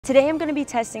Today I'm going to be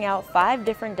testing out 5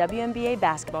 different WNBA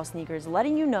basketball sneakers,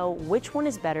 letting you know which one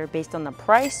is better based on the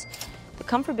price, the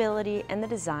comfortability, and the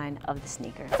design of the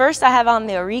sneaker. First, I have on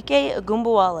the Arike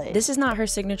Ogunbowale. This is not her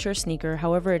signature sneaker,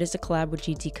 however it is a collab with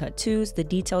GT Cut 2s. The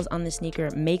details on the sneaker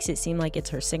makes it seem like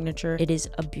it's her signature. It is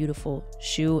a beautiful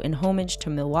shoe in homage to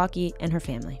Milwaukee and her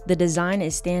family. The design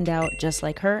is standout just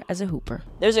like her as a hooper.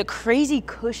 There's a crazy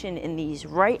cushion in these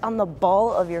right on the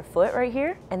ball of your foot right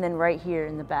here, and then right here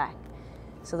in the back.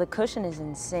 So the cushion is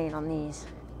insane on these.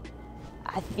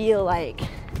 I feel like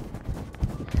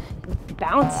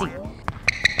bouncy.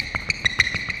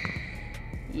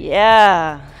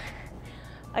 Yeah.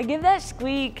 I give that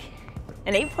squeak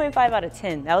an 8.5 out of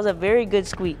 10. That was a very good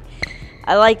squeak.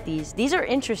 I like these. These are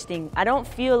interesting. I don't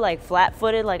feel like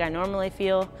flat-footed like I normally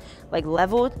feel, like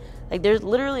leveled. Like there's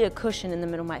literally a cushion in the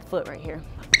middle of my foot right here.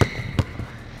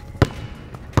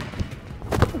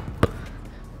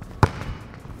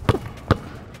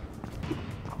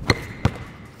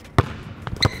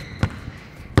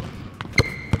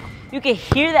 You can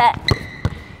hear that.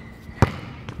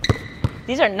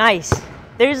 These are nice.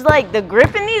 There's like, the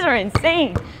grip in these are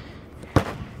insane.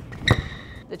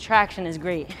 The traction is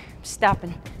great.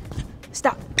 Stopping.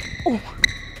 Stop. Ooh.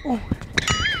 Ooh.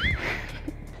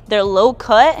 They're low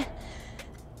cut.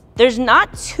 There's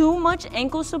not too much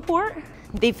ankle support.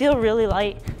 They feel really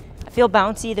light. I feel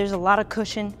bouncy. There's a lot of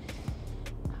cushion.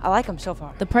 I like them so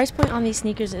far. The price point on these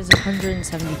sneakers is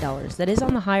 $170. That is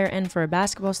on the higher end for a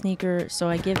basketball sneaker, so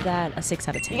I give that a 6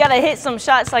 out of 10. You gotta hit some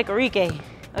shots like Arike,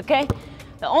 okay?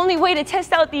 The only way to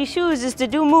test out these shoes is to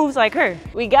do moves like her.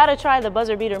 We gotta try the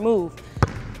buzzer beater move.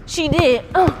 She did.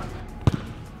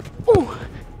 Ooh.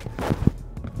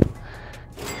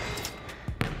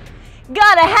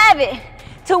 Gotta have it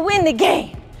to win the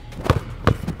game.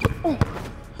 Ooh.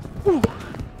 Ooh.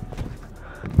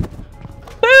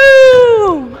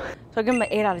 Boom! So I give them an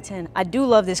 8 out of 10. I do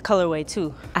love this colorway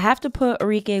too. I have to put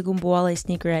Arike Ogunbowale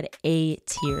sneaker at A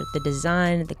tier. The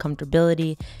design, the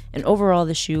comfortability, and overall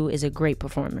the shoe is a great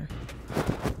performer.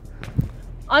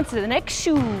 On to the next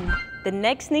shoe. The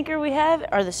next sneaker we have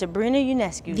are the Sabrina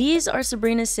Ionescu. These are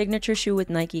Sabrina's signature shoe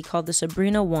with Nike called the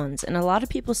Sabrina 1s, and a lot of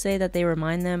people say that they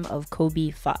remind them of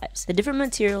Kobe 5s. The different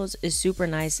materials is super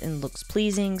nice and looks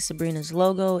pleasing. Sabrina's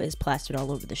logo is plastered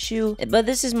all over the shoe, but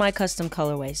this is my custom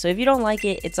colorway, so if you don't like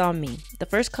it, it's on me. The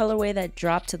first colorway that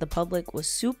dropped to the public was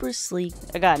super sleek.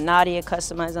 I got Lynadia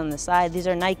customized on the side. These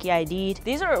are Nike ID'd.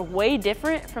 These are way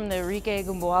different from the Arike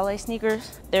Ogunbowale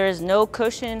sneakers. There is no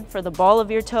cushion for the ball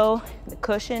of your toe. The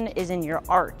cushion is in your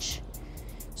arch.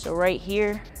 So right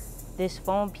here, this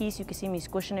foam piece, you can see me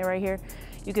squishing it right here.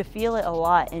 You can feel it a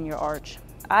lot in your arch.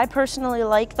 I personally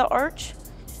like the arch.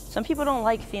 Some people don't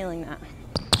like feeling that.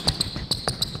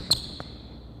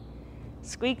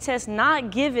 Squeak test not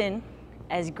given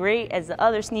as great as the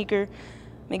other sneaker.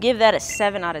 I'm gonna give that a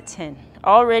 7 out of 10.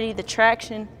 Already the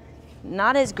traction,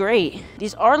 not as great.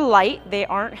 These are light, they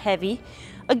aren't heavy.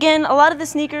 Again, a lot of the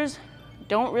sneakers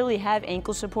don't really have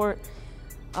ankle support.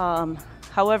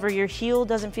 However, your heel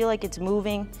doesn't feel like it's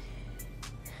moving.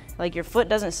 Like your foot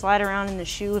doesn't slide around in the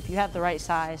shoe if you have the right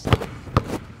size.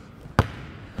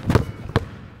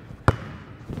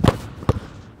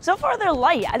 So far they're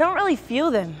light. I don't really feel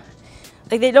them.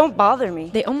 Like they don't bother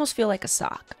me. They almost feel like a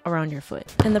sock around your foot.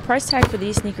 And the price tag for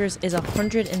these sneakers is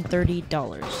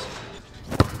 $130.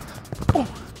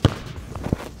 Oh.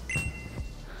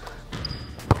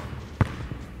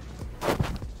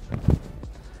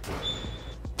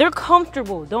 They're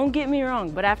comfortable, don't get me wrong,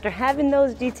 but after having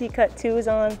those GT Cut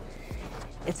 2s on,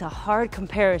 it's a hard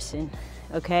comparison,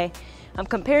 okay? I'm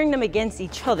comparing them against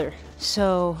each other.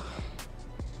 So,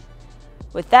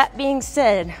 with that being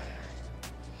said,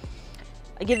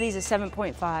 I give these a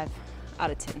 7.5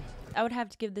 out of 10. I would have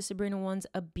to give the Sabrina 1s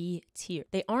a B tier.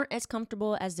 They aren't as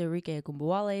comfortable as the Arike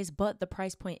Ogunbowales, but the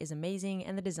price point is amazing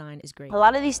and the design is great. A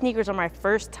lot of these sneakers are my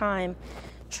first time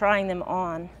trying them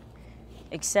on,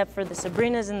 except for the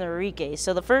Sabrinas and the Arike.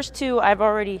 So the first two I've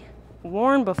already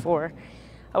worn before.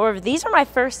 However, these are my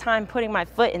first time putting my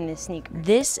foot in this sneaker.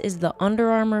 This is the Under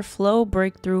Armour Flow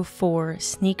Breakthrough 4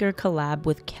 sneaker collab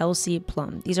with Kelsey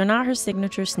Plum. These are not her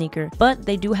signature sneaker, but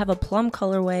they do have a plum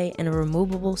colorway and a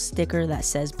removable sticker that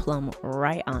says Plum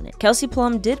right on it. Kelsey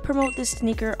Plum did promote this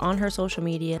sneaker on her social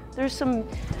media. There's some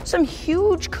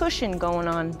huge cushion going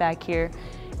on back here.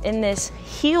 In this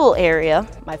heel area,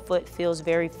 my foot feels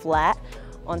very flat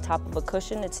on top of a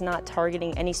cushion. It's not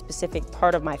targeting any specific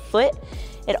part of my foot.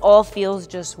 It all feels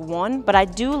just one, but I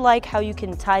do like how you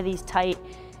can tie these tight,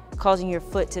 causing your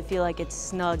foot to feel like it's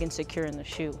snug and secure in the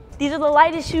shoe. These are the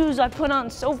lightest shoes I've put on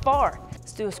so far.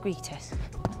 Let's do a squeak test.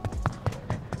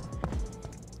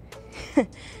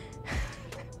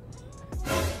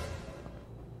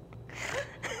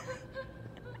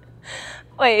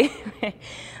 Wait,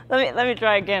 let me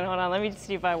try again. Hold on, let me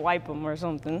see if I wipe them or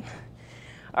something.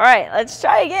 All right, let's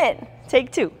try again.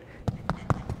 Take 2.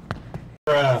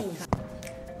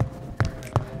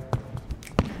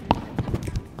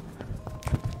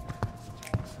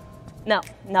 No,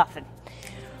 nothing.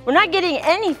 We're not getting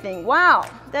anything. Wow,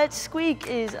 that squeak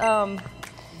is,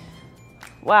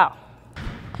 wow.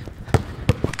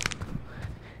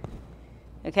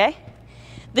 Okay?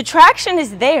 The traction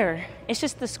is there. It's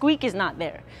just the squeak is not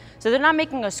there. So they're not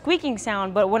making a squeaking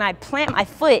sound, but when I plant my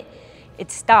foot,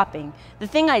 it's stopping. The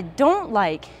thing I don't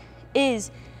like is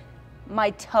my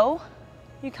toe.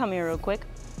 You come here real quick.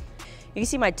 You can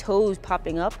see my toes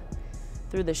popping up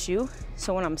through the shoe.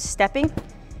 So when I'm stepping,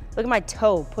 look at my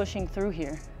toe pushing through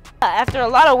here. After a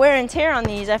lot of wear and tear on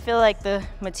these, I feel like the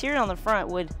material on the front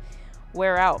would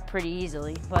wear out pretty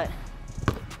easily, but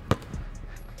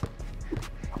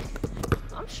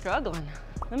I'm struggling.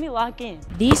 Let me lock in.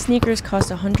 These sneakers cost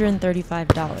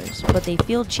 $135, but they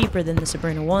feel cheaper than the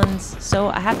Sabrina ones, so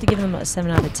I have to give them a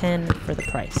 7 out of 10 for the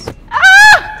price.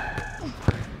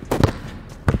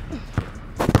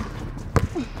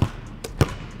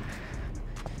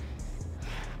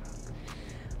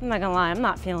 I'm not gonna lie, I'm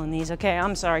not feeling these, okay?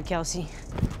 I'm sorry, Kelsey.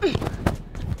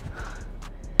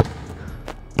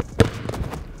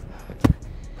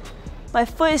 My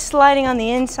foot is sliding on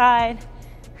the inside.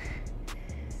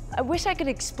 I wish I could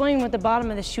explain what the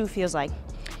bottom of the shoe feels like.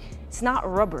 It's not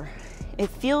rubber. It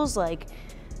feels like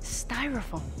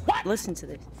styrofoam. What? Listen to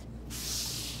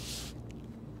this.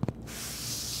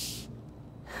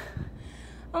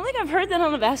 I don't think I've heard that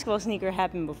on a basketball sneaker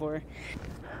happen before.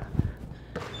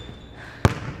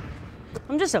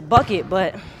 I'm just a bucket,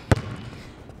 but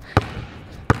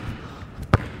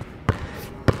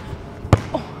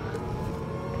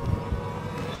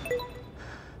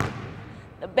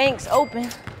the bank's open.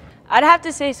 I'd have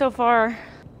to say so far,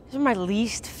 these are my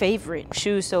least favorite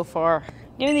shoes so far.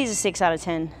 Giving these a 6 out of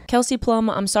 10. Kelsey Plum,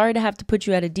 I'm sorry to have to put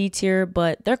you at a D tier,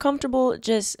 but they're comfortable,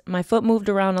 just my foot moved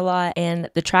around a lot and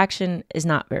the traction is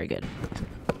not very good.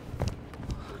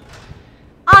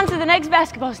 On to the next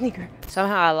basketball sneaker.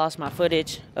 Somehow I lost my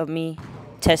footage of me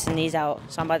testing these out,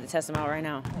 so I'm about to test them out right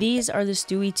now. These are the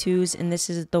Stewie 2s, and this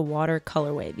is the water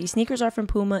colorway. These sneakers are from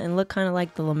Puma and look kind of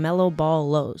like the LaMelo Ball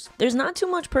lows. There's not too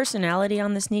much personality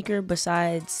on the sneaker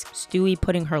besides Stewie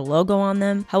putting her logo on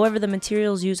them. However, the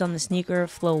materials used on the sneaker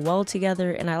flow well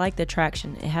together, and I like the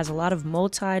traction. It has a lot of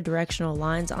multi-directional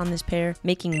lines on this pair,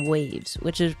 making waves,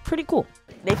 which is pretty cool.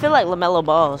 They feel like LaMelo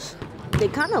Balls. They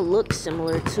kind of look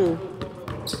similar too.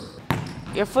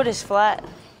 Your foot is flat.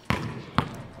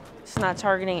 It's not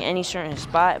targeting any certain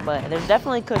spot, but there's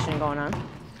definitely cushion going on.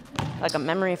 Like a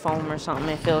memory foam or something,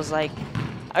 it feels like.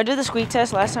 I did the squeak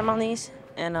test last time on these,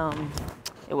 and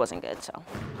it wasn't good, so.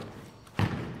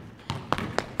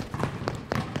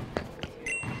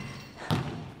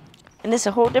 And this is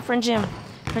a whole different gym.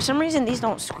 For some reason, these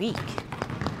don't squeak.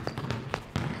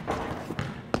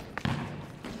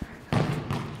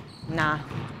 Nah.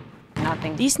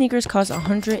 Nothing. These sneakers cost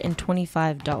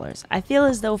 $125. I feel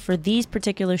as though for these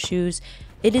particular shoes,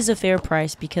 it is a fair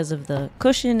price because of the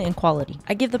cushion and quality.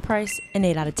 I give the price an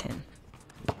 8 out of 10.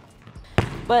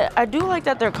 But I do like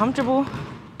that they're comfortable.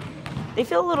 They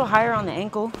feel a little higher on the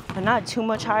ankle, but not too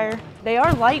much higher. They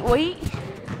are lightweight.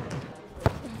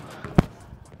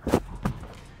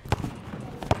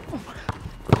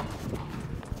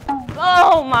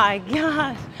 Oh my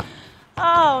gosh.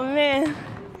 Oh man.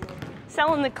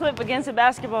 Selling the clip against a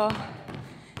basketball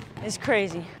is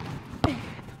crazy. They're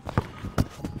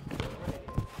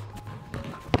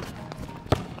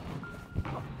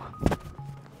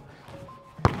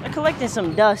collecting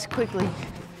some dust quickly.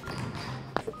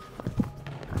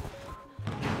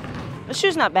 The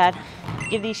shoe's not bad.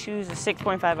 Give these shoes a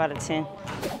 6.5 out of 10.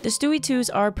 The Stewie 2s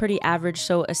are pretty average,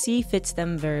 so a C fits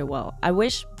them very well. I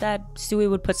wish that Stewie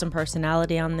would put some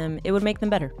personality on them. It would make them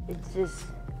better. It's just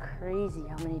crazy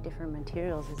how many different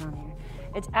materials is on here.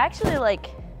 It's actually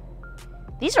like,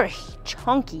 these are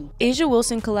chunky. Asia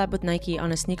Wilson collabed with Nike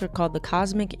on a sneaker called the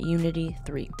Cosmic Unity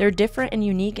 3. They're different and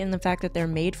unique in the fact that they're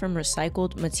made from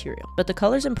recycled material. But the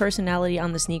colors and personality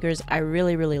on the sneakers I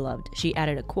really loved. She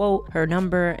added a quote, her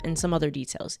number, and some other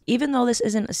details, even though this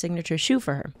isn't a signature shoe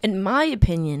for her. In my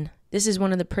opinion, this is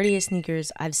one of the prettiest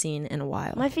sneakers I've seen in a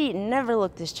while. My feet never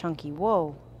looked this chunky,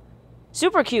 whoa.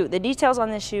 Super cute. The details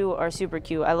on this shoe are super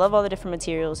cute. I love all the different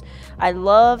materials. I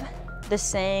love the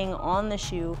saying on the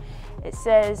shoe. It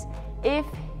says, if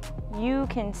you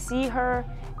can see her,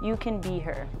 you can be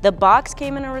her. The box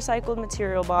came in a recycled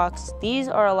material box. These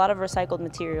are a lot of recycled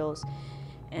materials.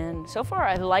 And so far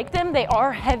I like them. They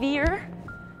are heavier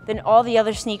than all the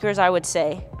other sneakers, I would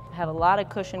say. I have a lot of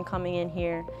cushion coming in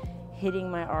here, hitting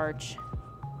my arch.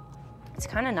 It's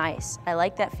kind of nice. I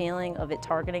like that feeling of it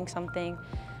targeting something.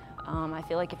 I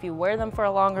feel like if you wear them for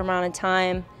a longer amount of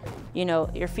time, you know,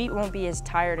 your feet won't be as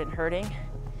tired and hurting.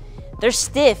 They're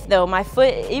stiff though. My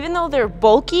foot, even though they're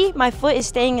bulky, my foot is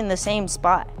staying in the same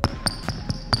spot.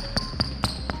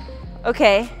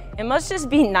 Okay, it must just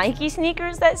be Nike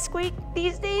sneakers that squeak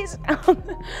these days.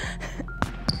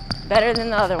 Better than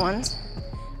the other ones.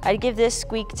 I'd give this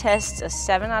squeak test a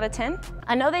 7 out of 10.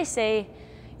 I know they say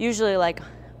usually like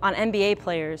on NBA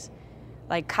players,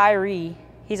 like Kyrie,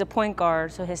 he's a point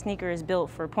guard, so his sneaker is built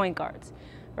for point guards,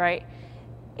 right?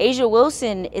 A'ja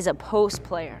Wilson is a post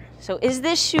player. So is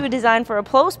this shoe designed for a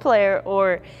post player,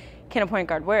 or can a point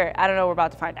guard wear it? I don't know, we're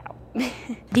about to find out.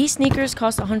 These sneakers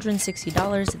cost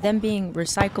 $160, them being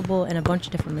recyclable and a bunch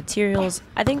of different materials.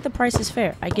 I think the price is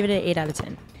fair. I give it an 8 out of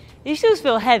 10. These shoes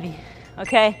feel heavy,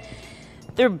 okay?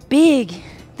 They're big,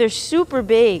 they're super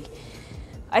big.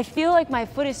 I feel like my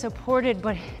foot is supported,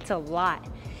 but it's a lot.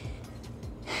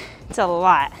 It's a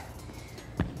lot.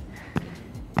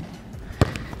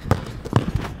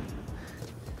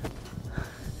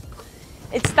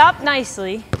 It stopped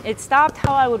nicely. It stopped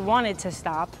how I would want it to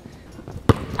stop.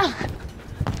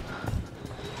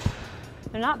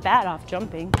 They're not bad off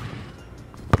jumping.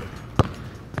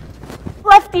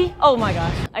 Lefty! Oh my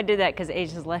gosh. I did that because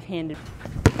A'ja's left-handed.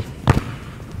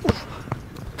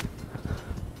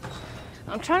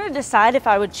 I'm trying to decide if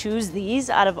I would choose these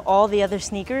out of all the other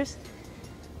sneakers.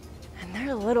 And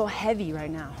they're a little heavy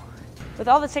right now. With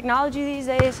all the technology these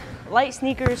days, light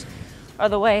sneakers are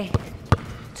the way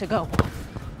to go.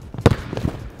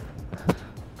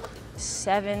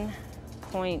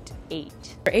 7.8.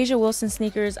 For A'ja Wilson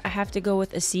sneakers, I have to go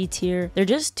with a C tier. They're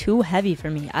just too heavy for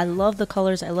me. I love the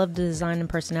colors, I love the design and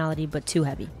personality, but too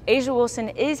heavy. A'ja Wilson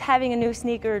is having a new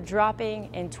sneaker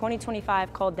dropping in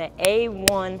 2025 called the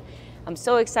A1. I'm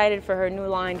so excited for her new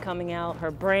line coming out,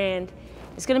 her brand.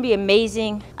 It's gonna be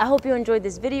amazing. I hope you enjoyed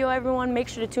this video, everyone. Make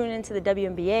sure to tune into the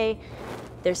WNBA.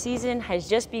 Their season has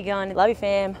just begun. Love you,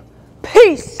 fam.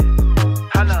 Peace!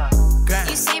 Hello.